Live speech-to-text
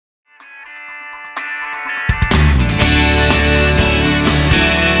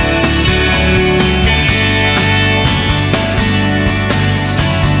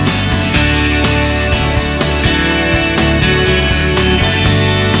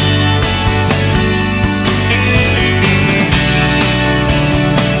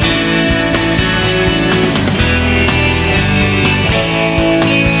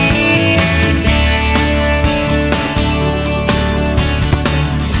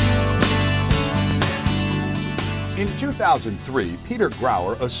2003, Peter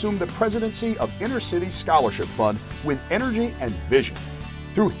Grauer assumed the presidency of Inner City Scholarship Fund with energy and vision.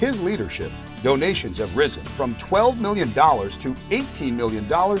 Through his leadership, donations have risen from $12 million to $18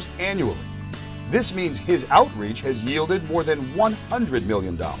 million annually. This means his outreach has yielded more than $100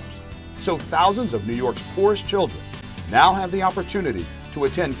 million. So thousands of New York's poorest children now have the opportunity to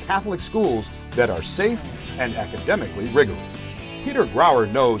attend Catholic schools that are safe and academically rigorous. Peter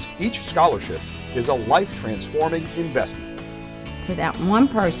Grauer knows each scholarship is a life-transforming investment. For that one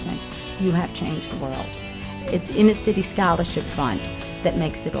person, you have changed the world. It's Inner City Scholarship Fund that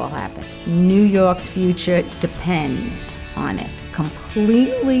makes it all happen. New York's future depends on it,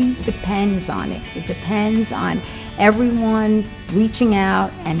 completely depends on it. It depends on everyone reaching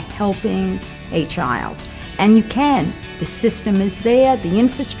out and helping a child. And you can. The system is there, the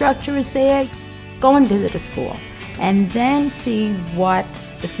infrastructure is there. Go and visit a school and then see what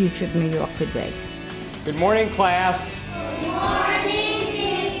the future of New York could be. Good morning, class. Good morning,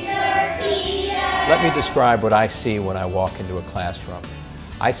 Mr. Peter. Let me describe what I see when I walk into a classroom.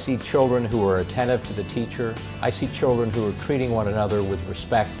 I see children who are attentive to the teacher. I see children who are treating one another with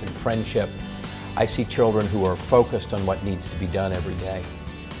respect and friendship. I see children who are focused on what needs to be done every day.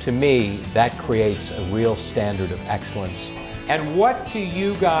 To me, that creates a real standard of excellence. And what do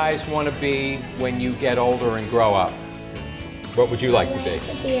you guys want to be when you get older and grow up? What would you like to be? I would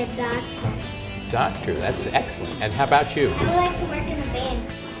like to be a doctor. Doctor, that's excellent. And how about you? I would like to work in a bank.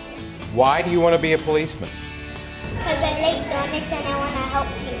 Why do you want to be a policeman? Because I like donuts and I want to help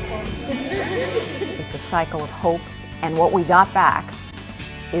people. It's a cycle of hope, and what we got back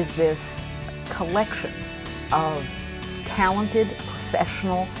is this collection of talented,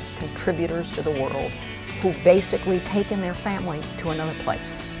 professional contributors to the world who've basically taken their family to another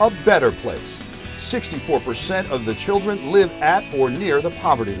place. A better place. 64% of the children live at or near the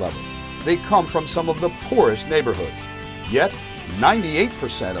poverty level. They come from some of the poorest neighborhoods. Yet,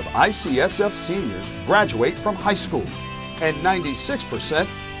 98% of ICSF seniors graduate from high school, and 96%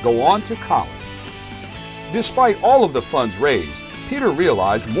 go on to college. Despite all of the funds raised, Peter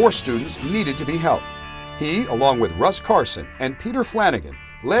realized more students needed to be helped. He, along with Russ Carson and Peter Flanagan,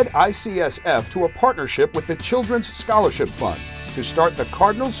 led ICSF to a partnership with the Children's Scholarship Fund to start the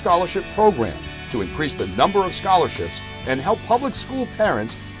Cardinal Scholarship Program to increase the number of scholarships and help public school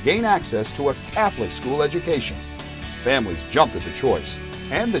parents gain access to a Catholic school education. Families jumped at the choice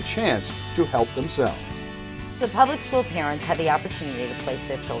and the chance to help themselves. So public school parents had the opportunity to place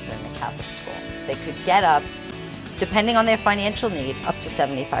their children in a Catholic school. They could get up, depending on their financial need, up to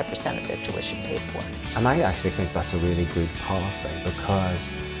 75% of their tuition paid for. And I actually think that's a really good policy because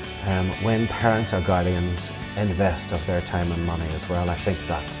when parents or guardians invest of their time and money as well, I think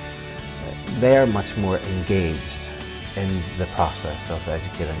that they're much more engaged in the process of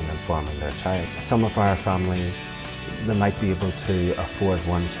educating and informing their child. Some of our families, they might be able to afford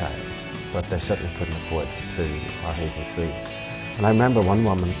one child, but they certainly couldn't afford two or even three. And I remember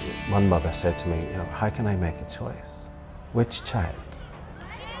one mother said to me, you know, how can I make a choice? Which child?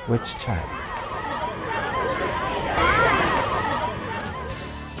 Which child?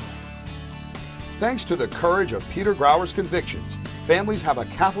 Thanks to the courage of Peter Grauer's convictions, families have a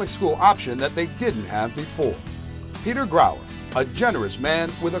Catholic school option that they didn't have before. Peter Grauer, a generous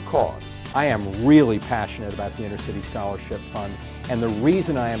man with a cause. I am really passionate about the Inner City Scholarship Fund, and the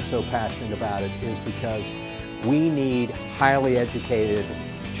reason I am so passionate about it is because we need highly educated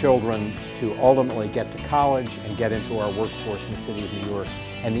children to ultimately get to college and get into our workforce in the city of New York.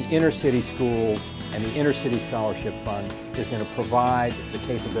 And the inner city schools and the Inner City Scholarship Fund is going to provide the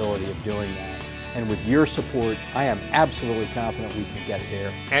capability of doing that. And with your support, I am absolutely confident we can get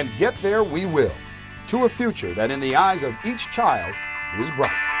there. And get there we will, to a future that in the eyes of each child is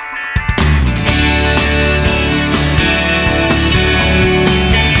bright.